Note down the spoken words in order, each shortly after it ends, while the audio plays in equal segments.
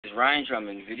Ryan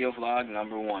Drummond, video vlog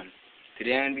number 1.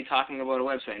 Today I'm going to be talking about a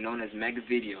website known as Mega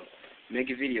Video.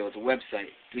 Mega Video is a website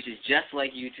which is just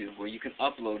like YouTube, where you can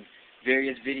upload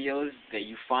various videos that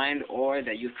you find or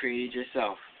that you've created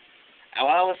yourself. While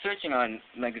I was searching on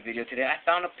Mega Video today, I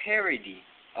found a parody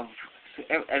of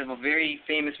a very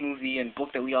famous movie and book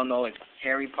that we all know as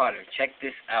Harry Potter. Check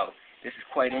this out. This is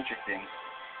quite interesting.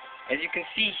 As you can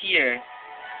see here,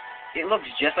 it looks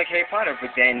just like Harry Potter,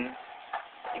 but then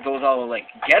it goes all like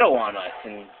ghetto on us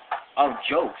and all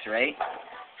jokes, right?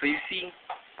 So you see,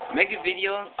 Mega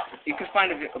Video, you can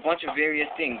find a bunch of various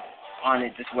things on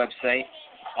this website,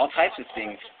 all types of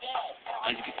things.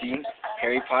 As you can see,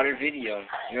 Harry Potter video,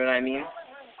 you know what I mean?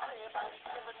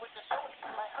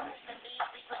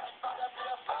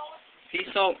 See,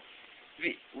 so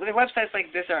the websites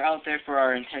like this are out there for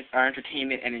our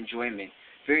entertainment and enjoyment.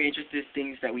 Very interesting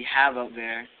things that we have out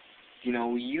there. You know,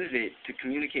 we use it to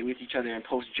communicate with each other and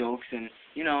post jokes and,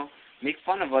 you know, make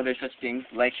fun of other such things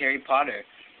like Harry Potter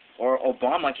or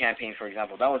Obama campaign, for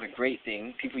example. That was a great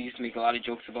thing. People used to make a lot of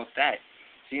jokes about that.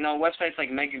 So, you know, websites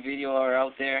like Mega Video are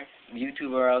out there,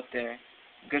 YouTube are out there.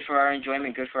 Good for our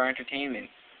enjoyment, good for our entertainment.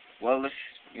 Well,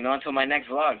 until my next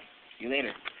vlog. See you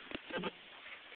later.